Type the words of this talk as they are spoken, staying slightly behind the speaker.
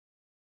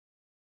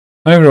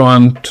Hi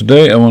everyone,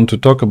 today I want to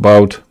talk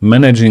about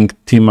managing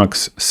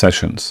tmux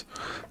sessions.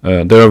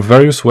 There are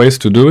various ways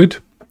to do it.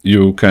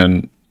 You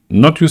can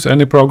not use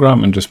any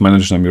program and just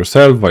manage them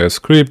yourself via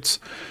scripts.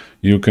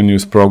 You can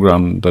use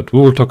program that we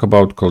will talk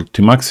about called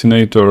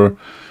tmuxinator.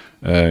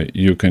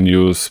 You can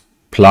use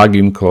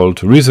plugin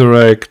called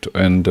Resurrect,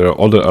 and there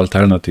are other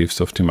alternatives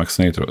of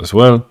tmuxinator as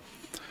well.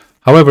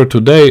 However,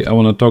 today I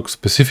want to talk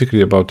specifically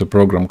about a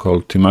program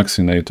called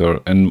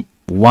tmuxinator and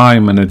why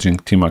managing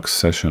tmux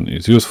session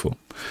is useful.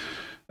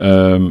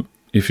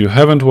 If you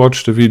haven't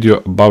watched the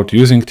video about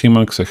using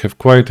tmux, I have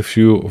quite a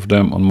few of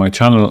them on my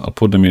channel. I'll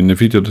put them in the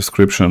video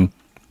description.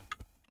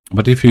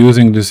 But if you're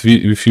watching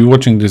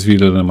this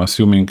video, then I'm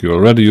assuming you're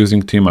already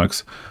using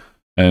tmux,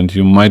 and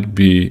you might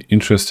be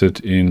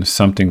interested in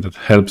something that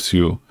helps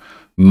you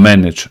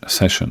manage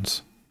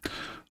sessions.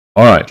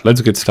 All right, let's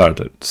get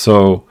started.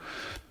 So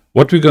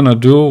what we're gonna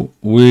do,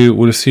 we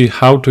will see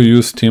how to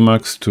use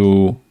tmux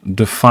to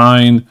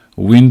define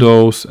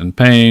windows and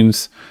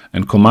panes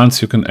and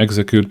commands you can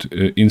execute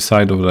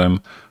inside of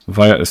them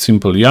via a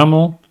simple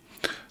YAML.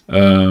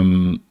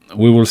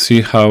 We will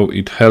see how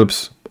it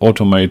helps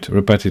automate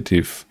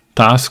repetitive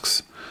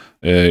tasks.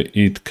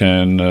 It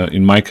can,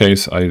 in my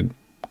case, I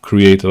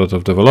create a lot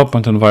of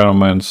development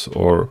environments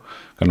or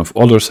kind of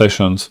other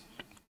sessions.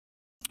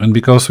 And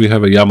because we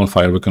have a YAML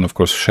file, we can of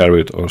course share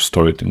it or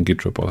store it in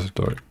Git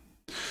repository.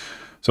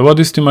 So what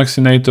is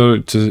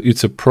tmuxinator?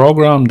 It's a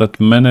program that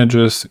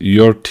manages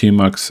your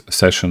tmux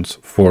sessions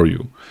for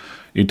you.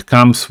 It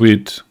comes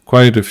with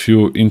quite a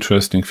few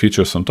interesting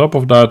features on top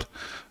of that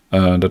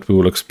that we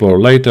will explore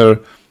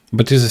later,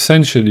 but it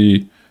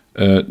essentially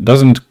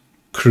doesn't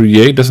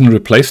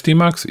replace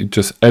tmux, it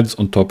just adds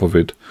on top of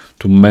it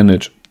to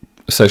manage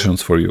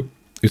sessions for you.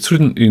 It's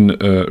written in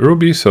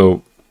Ruby,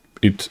 so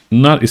it's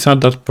not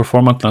that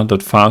performant, not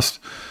that fast,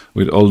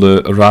 with all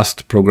the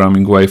Rust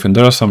programming wave, and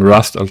there are some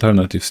Rust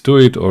alternatives to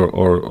it,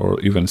 or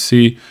even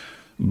C,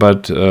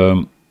 but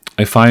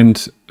I find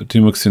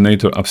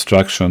tmuxinator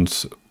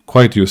abstractions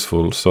quite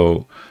useful,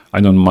 so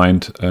I don't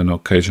mind an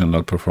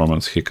occasional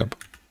performance hiccup.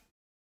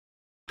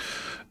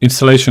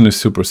 Installation is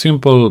super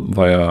simple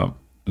via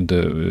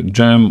the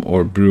gem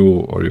or brew,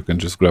 or you can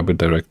just grab it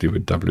directly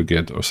with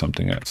wget or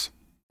something else.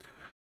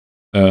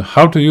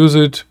 How to use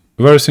it?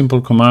 Very simple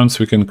commands.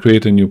 We can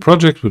create a new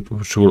project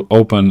which will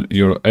open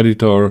your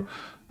editor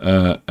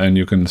and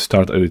you can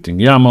start editing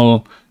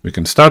YAML. We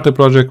can start a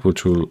project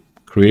which will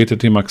create a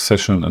tmux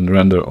session and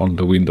render on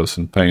the windows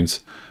and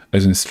panes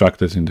as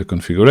instructed in the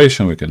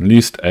configuration. We can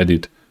list,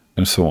 edit,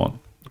 and so on.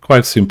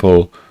 Quite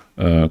simple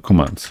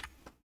commands.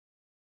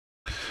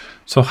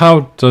 So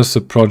how does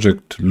the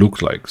project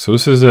look like? So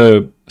this is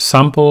a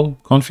sample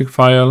config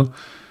file.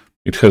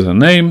 It has a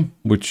name,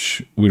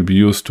 which will be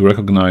used to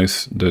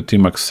recognize the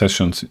tmux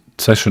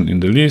session in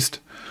the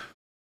list.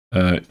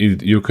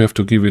 You have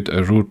to give it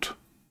a root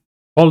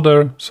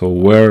folder, so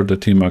where the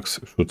tmux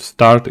should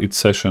start its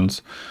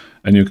sessions.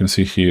 And you can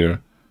see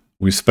here,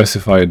 we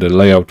specify the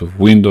layout of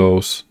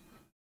windows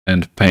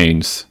and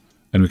panes,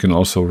 and we can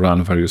also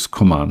run various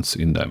commands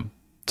in them.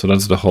 So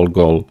that's the whole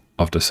goal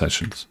of the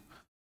sessions.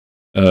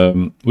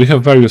 We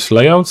have various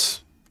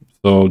layouts.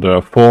 So there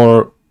are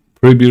 4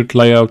 pre-built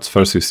layouts.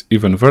 First is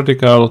even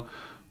vertical,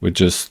 which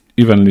just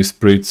evenly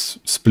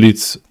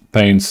splits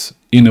panes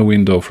in a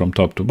window from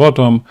top to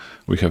bottom.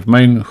 We have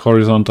main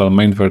horizontal,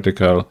 main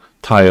vertical,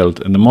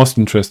 tiled, and the most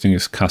interesting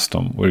is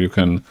custom, where you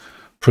can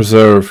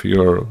preserve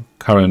your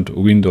current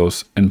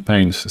windows and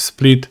panes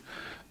split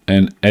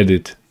and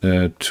edit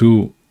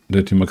to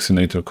the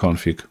tmuxinator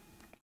config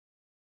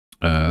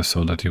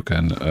so that you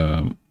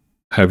can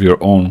have your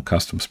own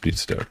custom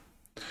splits there.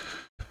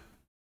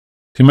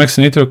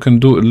 tmuxinator can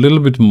do a little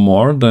bit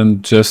more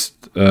than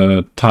just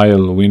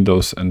tile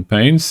windows and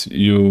panes.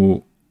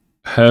 You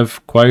have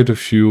quite a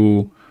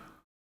few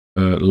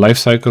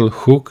lifecycle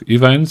hook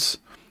events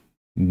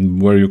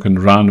where you can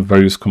run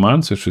various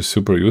commands, which is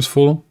super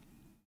useful.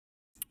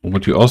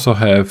 What you also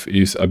have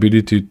is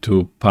ability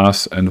to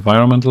pass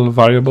environmental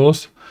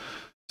variables.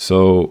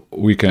 So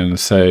we can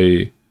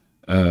say,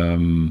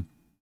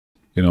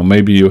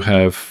 maybe you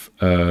have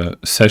a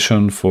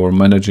session for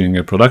managing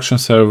a production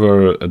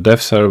server, a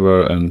dev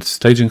server, and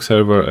staging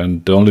server,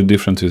 and the only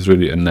difference is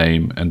really a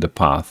name and the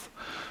path.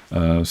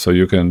 So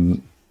you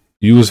can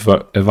use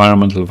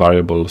environmental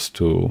variables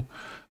to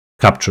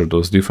capture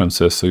those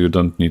differences, so you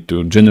don't need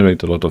to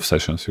generate a lot of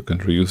sessions. You can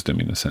reuse them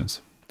in a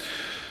sense.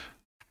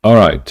 All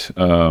right,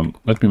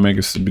 let me make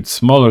it a bit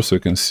smaller so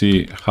you can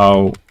see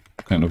how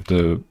kind of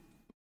the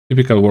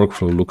typical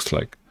workflow looks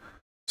like.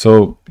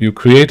 So you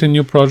create a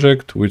new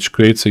project, which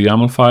creates a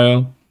YAML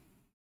file.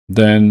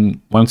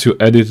 Then once you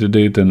edited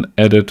it and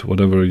added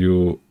whatever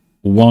you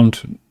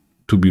want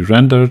to be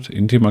rendered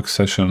in tmux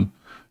session,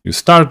 you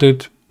start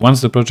it. Once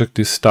the project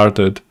is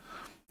started,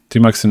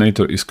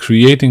 tmuxinator is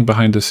creating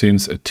behind the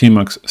scenes a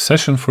tmux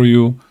session for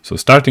you. So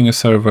starting a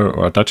server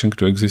or attaching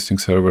to existing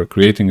server,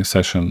 creating a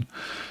session.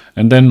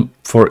 And then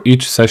for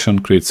each session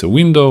creates a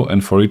window,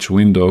 and for each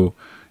window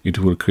it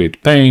will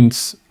create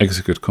panes,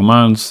 execute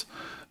commands,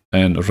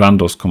 and run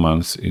those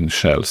commands in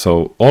shell.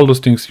 So all those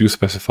things you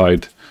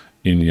specified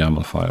in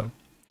YAML file.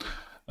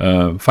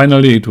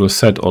 Finally, it will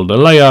set all the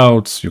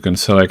layouts. You can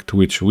select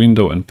which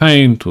window and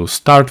pane to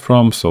start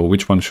from, so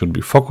which one should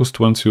be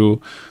focused once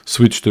you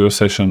switch to your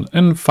session.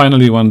 And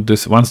finally,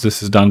 once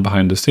this is done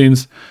behind the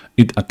scenes,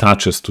 it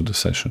attaches to the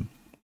session.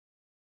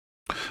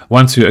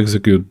 Once you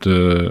execute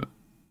the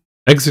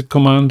exit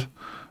command,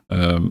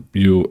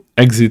 you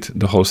exit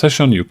the whole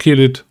session, you kill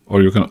it,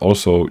 or you can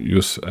also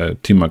use a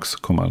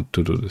tmux command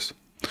to do this.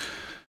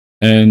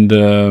 And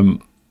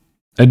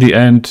at the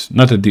end,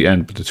 not at the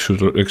end, but it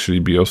should actually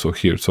be also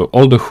here. So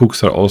all the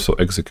hooks are also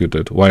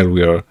executed while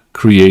we are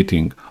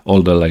creating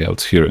all the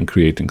layouts here and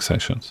creating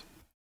sessions.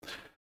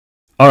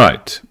 All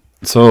right,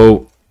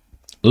 so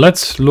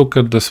let's look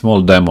at the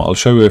small demo. I'll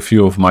show you a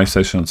few of my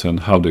sessions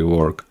and how they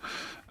work,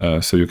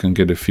 so you can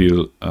get a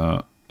feel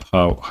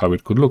how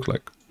it could look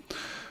like.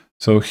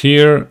 So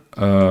here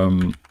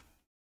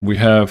we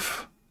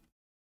have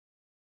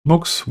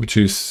tmux, which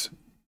is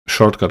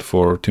shortcut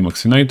for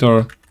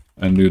tmuxinator.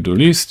 And you do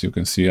list, you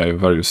can see I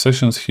have various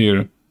sessions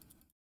here.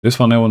 This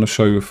one I want to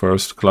show you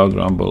first, Cloud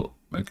Rumble,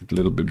 make it a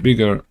little bit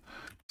bigger.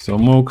 So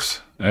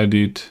mux,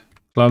 edit,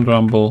 Cloud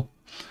Rumble.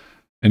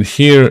 And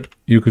here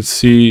you could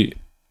see,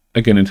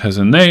 again, it has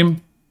a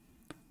name,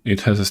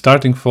 it has a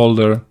starting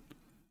folder,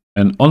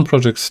 and on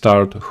project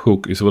start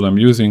hook is what I'm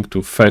using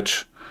to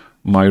fetch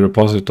my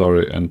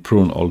repository and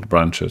prune old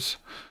branches.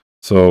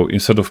 So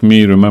instead of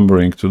me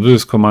remembering to do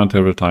this command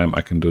every time,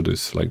 I can do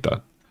this like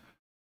that.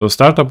 So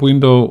startup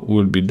window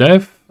will be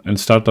dev and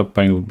startup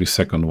pane will be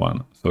second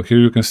one. So here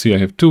you can see I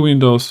have two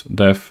windows,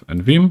 dev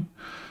and vim.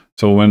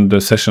 So when the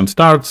session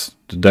starts,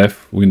 the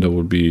dev window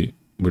will be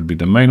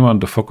the main one,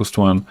 the focused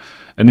one.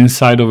 And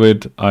inside of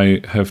it,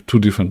 I have two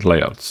different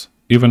layouts,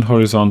 even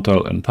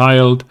horizontal and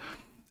tiled.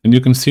 And you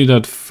can see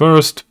that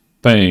first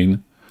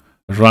pane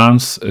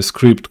runs a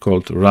script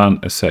called run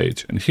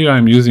sh. And here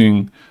I'm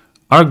using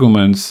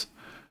arguments.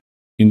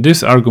 In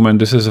this argument,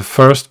 this is a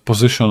first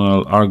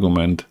positional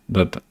argument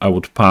that I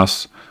would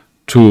pass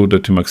to the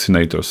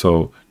tmuxinator.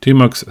 So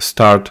tmux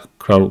start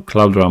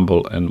Cloud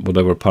Rumble and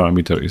whatever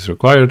parameter is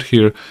required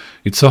here.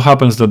 It so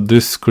happens that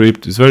this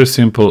script is very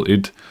simple.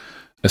 It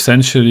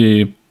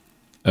essentially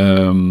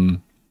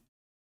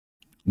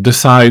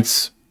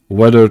decides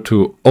whether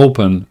to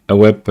open a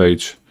web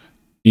page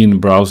in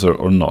browser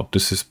or not.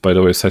 This is, by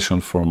the way, a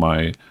session for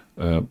my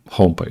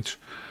homepage.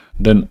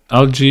 Then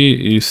alg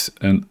is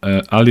an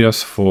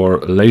alias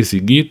for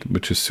lazy git,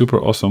 which is super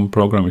awesome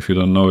program. If you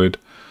don't know it,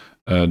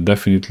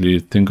 definitely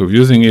think of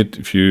using it.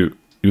 If you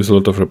use a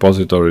lot of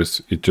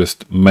repositories, it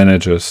just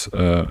manages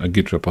a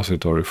git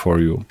repository for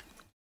you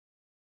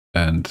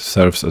and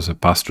serves as a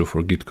pass-through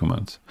for git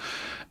commands.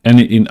 And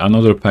in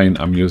another pane,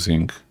 I'm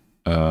using,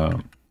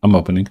 I'm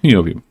opening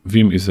NeoVim.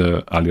 Vim is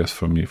an alias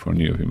for me for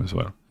NeoVim as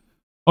well.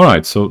 All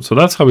right, so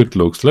that's how it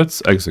looks.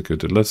 Let's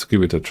execute it. Let's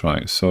give it a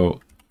try. So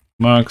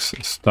max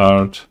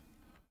start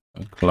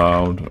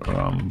Cloud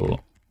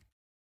Rumble.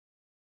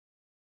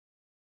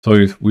 So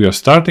if we are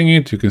starting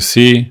it, you can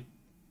see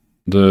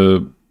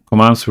the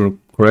commands were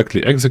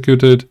correctly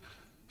executed.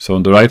 So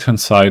on the right hand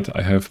side,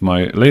 I have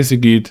my lazy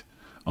git.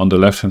 On the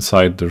left hand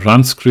side, the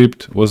run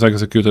script was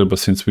executed, but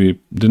since we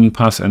didn't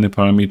pass any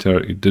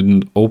parameter, it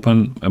didn't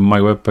open my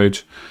web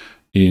page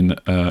in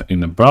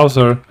a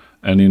browser.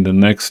 And in the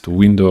next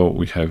window,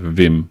 we have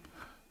Vim.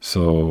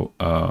 So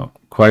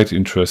quite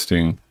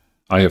interesting.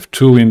 I have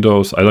two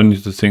windows. I don't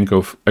need to think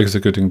of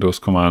executing those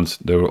commands.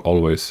 They will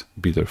always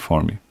be there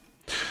for me.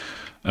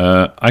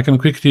 I can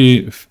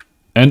quickly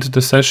end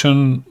the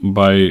session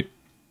by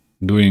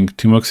doing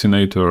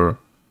tmuxinator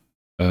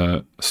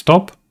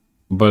stop,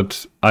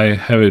 but I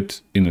have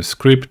it in a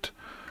script.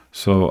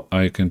 So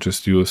I can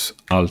just use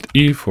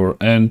Alt-E for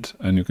end,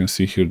 and you can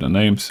see here the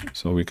names.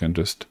 So we can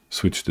just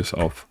switch this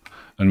off,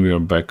 and we are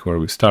back where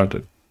we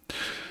started.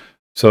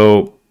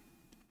 So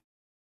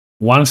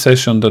one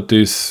session that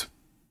is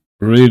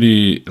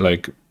really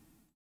like,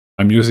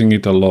 I'm using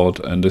it a lot,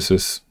 and this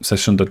is a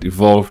session that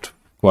evolved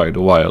quite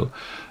a while.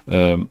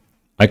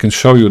 I can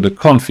show you the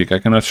config. I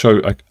cannot show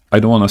you, I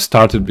don't want to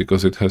start it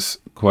because it has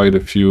quite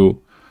a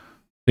few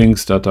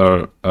things that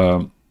are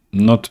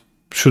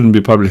shouldn't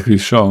be publicly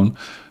shown,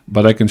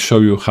 but I can show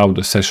you how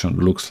the session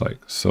looks like.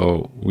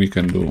 So we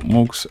can do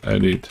mux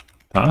edit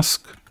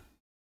task.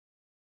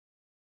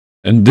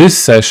 And this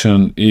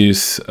session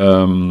is,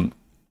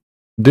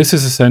 this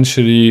is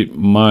essentially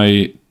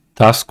my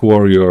Task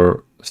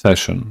Warrior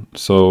session.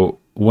 So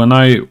when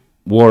I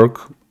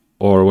work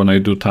or when I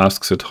do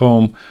tasks at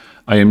home,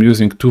 I am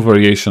using two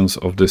variations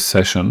of this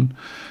session.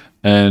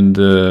 And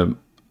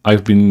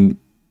I've been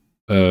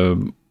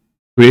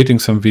creating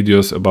some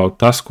videos about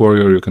Task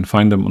Warrior. You can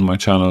find them on my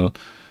channel.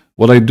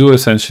 What I do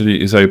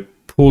essentially is I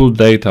pull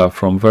data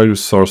from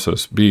various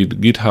sources, be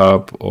it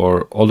GitHub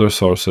or other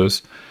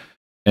sources,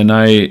 and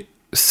I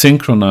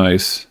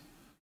synchronize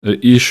the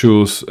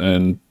issues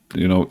and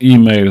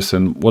emails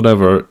and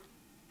whatever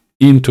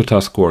into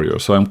Task Warrior.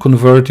 So I'm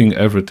converting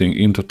everything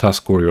into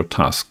Task Warrior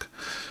task.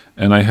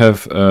 and I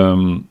have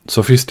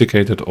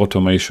sophisticated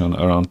automation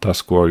around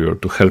Task Warrior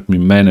to help me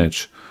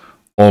manage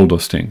all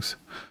those things.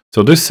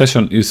 So this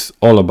session is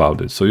all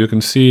about it. So you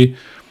can see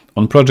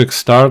on project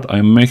start,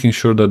 I'm making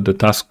sure that the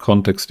task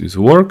context is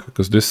work,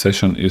 because this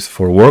session is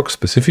for work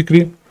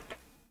specifically.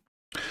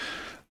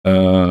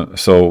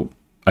 So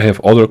I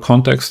have other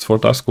contexts for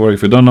Task Warrior.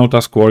 If you don't know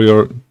Task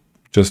Warrior,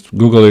 just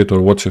Google it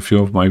or watch a few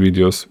of my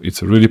videos.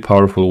 It's a really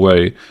powerful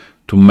way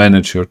to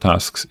manage your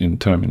tasks in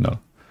Terminal.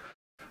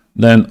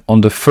 Then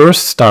on the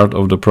first start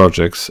of the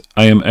projects,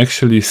 I am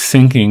actually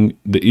syncing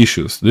the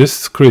issues. This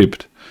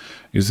script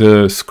is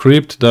a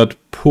script that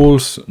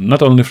pulls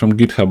not only from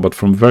GitHub, but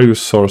from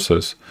various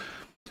sources,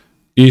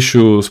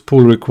 issues,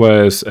 pull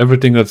requests,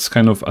 everything that's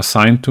kind of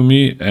assigned to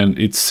me, and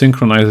it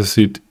synchronizes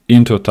it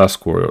into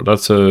Task Warrior.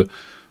 That's a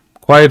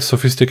quite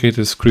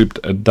sophisticated script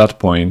at that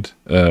point.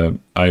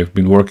 I've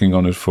been working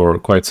on it for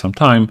quite some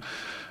time,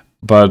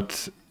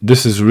 but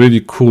this is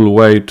really cool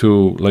way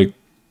to like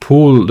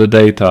pull the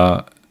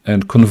data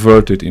and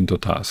convert it into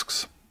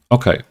tasks.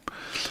 Okay,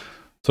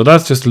 so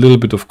that's just a little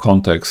bit of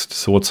context.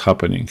 So what's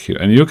happening here?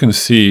 And you can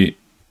see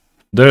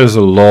there's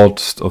a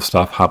lot of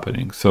stuff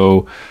happening.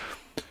 So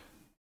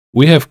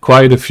we have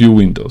quite a few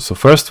windows. So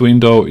first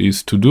window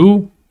is to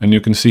do, and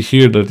you can see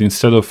here that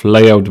instead of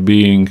layout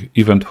being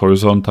event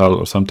horizontal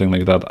or something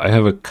like that, I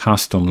have a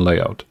custom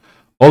layout.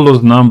 All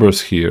those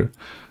numbers here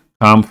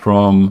come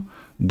from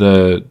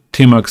the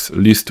tmux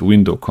list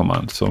window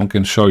command. So I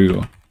can show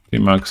you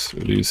tmux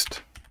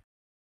list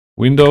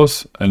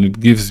windows, and it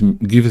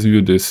gives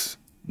you this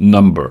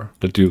number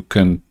that you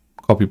can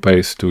copy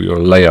paste to your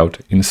layout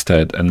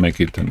instead and make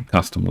it a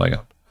custom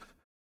layout.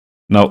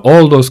 Now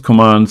all those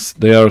commands,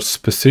 they are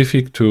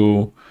specific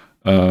to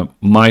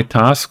my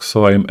task,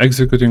 so I'm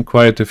executing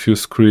quite a few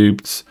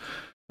scripts.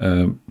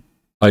 I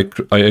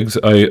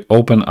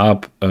open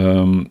up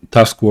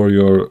Task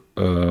Warrior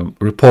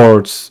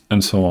reports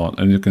and so on,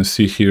 and you can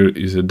see here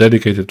is a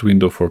dedicated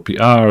window for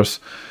PRs,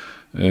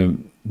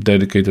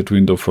 dedicated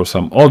window for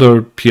some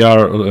other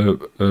PR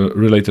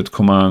related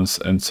commands,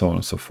 and so on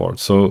and so forth.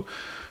 So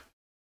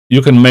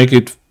you can make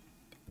it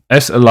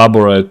as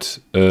elaborate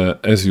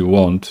as you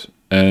want,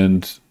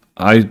 and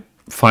I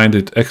find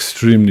it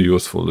extremely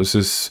useful. This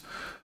is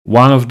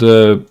one of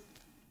the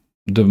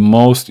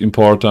most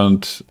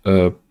important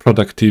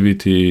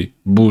productivity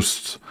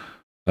boosts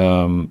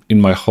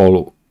in my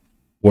whole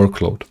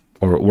workload,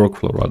 or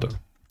workflow rather.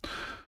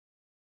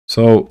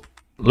 So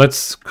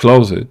let's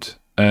close it,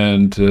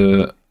 and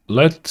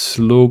let's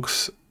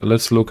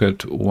look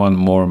at one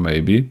more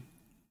maybe.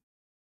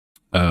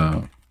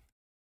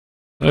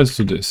 Let's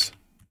do this.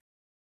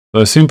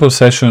 A simple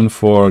session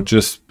for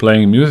just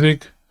playing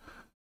music.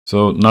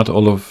 So not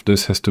all of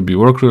this has to be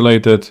work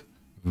related.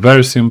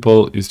 Very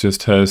simple. It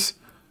just has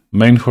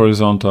main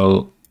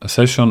horizontal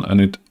session,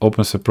 and it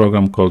opens a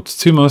program called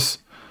tmux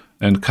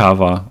and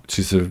Kava, which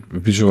is a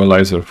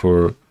visualizer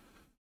for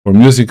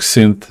music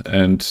synth,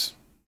 and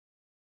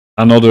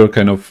another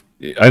kind of,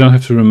 I don't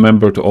have to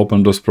remember to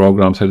open those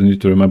programs. I don't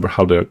need to remember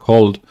how they're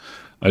called.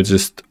 I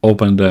just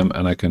open them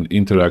and I can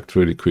interact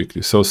really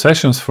quickly. So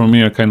sessions for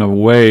me are kind of a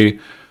way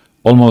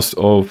almost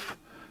of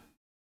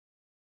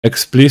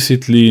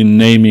explicitly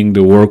naming the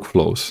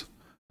workflows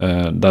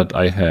that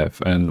I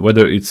have, and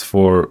whether it's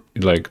for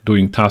like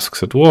doing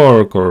tasks at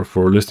work or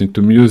for listening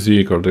to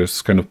music, or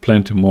there's kind of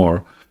plenty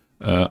more.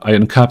 I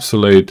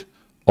encapsulate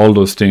all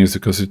those things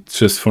because it's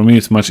just, for me,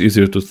 it's much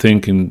easier to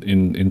think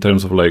in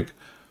terms of like,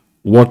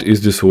 what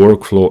is this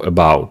workflow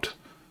about?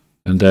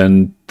 And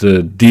then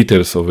the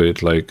details of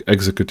it, like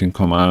executing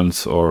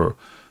commands or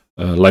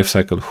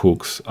lifecycle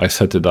hooks, I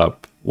set it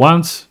up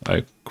once.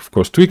 I, of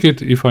course, tweak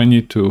it if I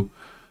need to,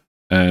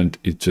 and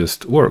it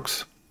just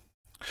works.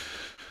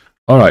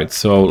 All right,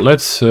 so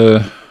let's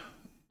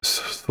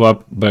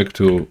swap back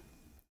to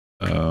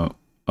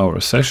our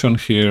session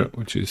here,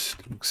 which is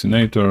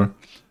tmuxinator.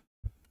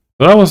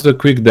 So that was the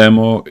quick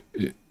demo.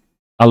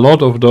 A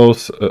lot of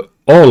those,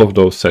 all of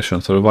those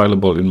sessions are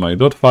available in my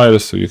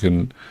 .files, so you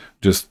can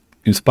just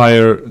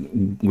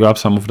grab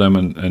some of them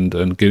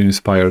and get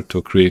inspired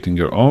to creating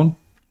your own.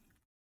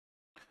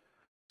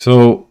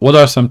 So what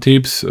are some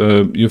tips?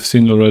 You've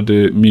seen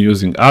already me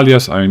using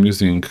alias. I'm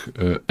using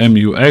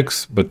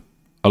mux, but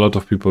a lot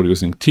of people are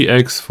using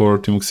tx for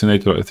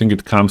tmuxinator. I think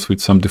it comes with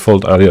some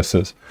default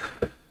aliases.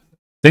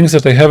 Things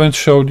that I haven't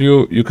showed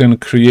you, you can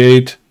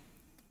create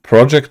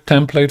project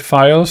template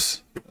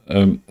files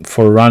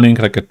for running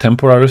like a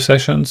temporary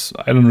sessions.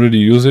 I don't really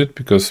use it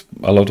because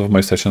a lot of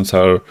my sessions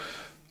are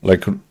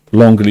like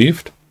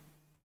long-lived.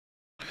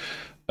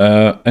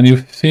 And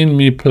you've seen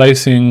me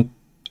placing,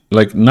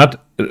 like,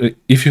 not,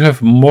 if you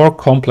have more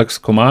complex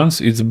commands,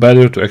 it's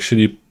better to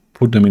actually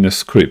put them in a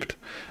script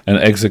and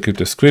execute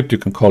a script. You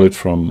can call it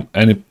from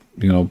any,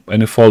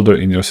 any folder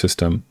in your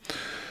system,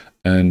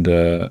 and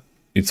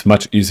it's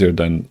much easier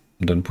than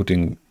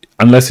putting,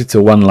 unless it's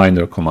a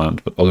one-liner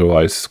command, but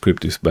otherwise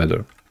script is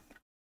better.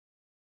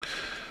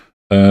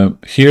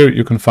 Here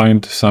you can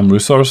find some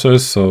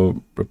resources,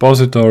 so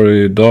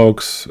repository,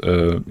 docs,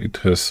 it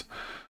has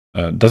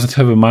Doesn't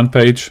have a man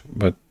page,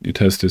 but it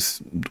has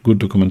this good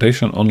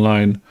documentation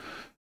online.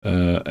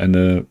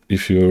 And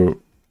if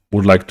you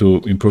would like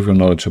to improve your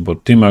knowledge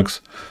about tmux,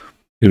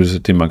 here is a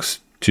tmux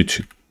cheat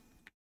sheet.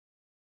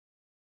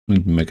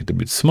 Let me make it a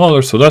bit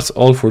smaller. So that's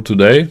all for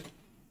today.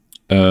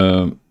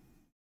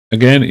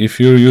 Again, if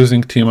you're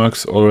using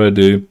tmux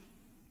already,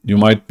 you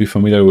might be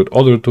familiar with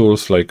other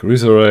tools like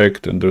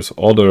Resurrect, and there's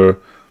other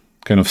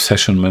kind of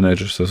session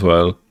managers as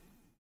well.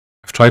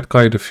 I've tried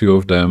quite a few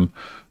of them.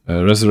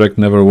 Resurrect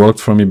never worked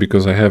for me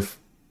because I have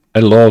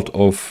a lot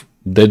of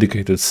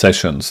dedicated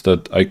sessions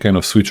that I kind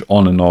of switch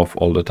on and off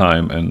all the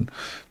time and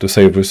to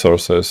save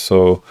resources.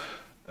 So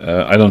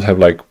I don't have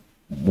like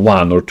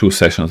 1 or 2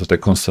 sessions that I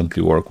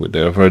constantly work with.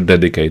 They're very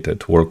dedicated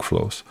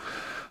workflows.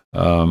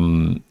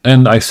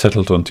 And I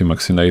settled on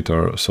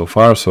tmuxinator so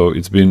far, so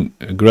it's been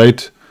a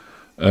great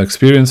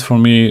experience for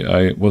me.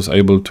 I was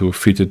able to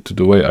fit it to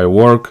the way I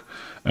work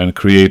and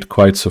create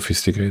quite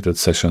sophisticated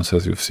sessions,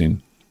 as you've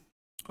seen.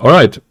 All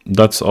right,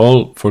 that's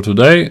all for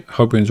today.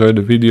 Hope you enjoyed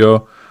the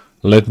video.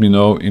 Let me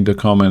know in the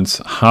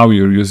comments how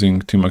you're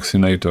using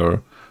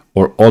tmuxinator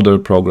or other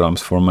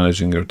programs for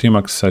managing your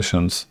tmux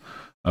sessions.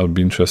 I would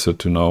be interested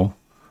to know.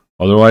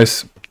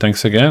 Otherwise,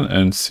 thanks again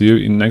and see you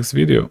in next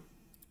video.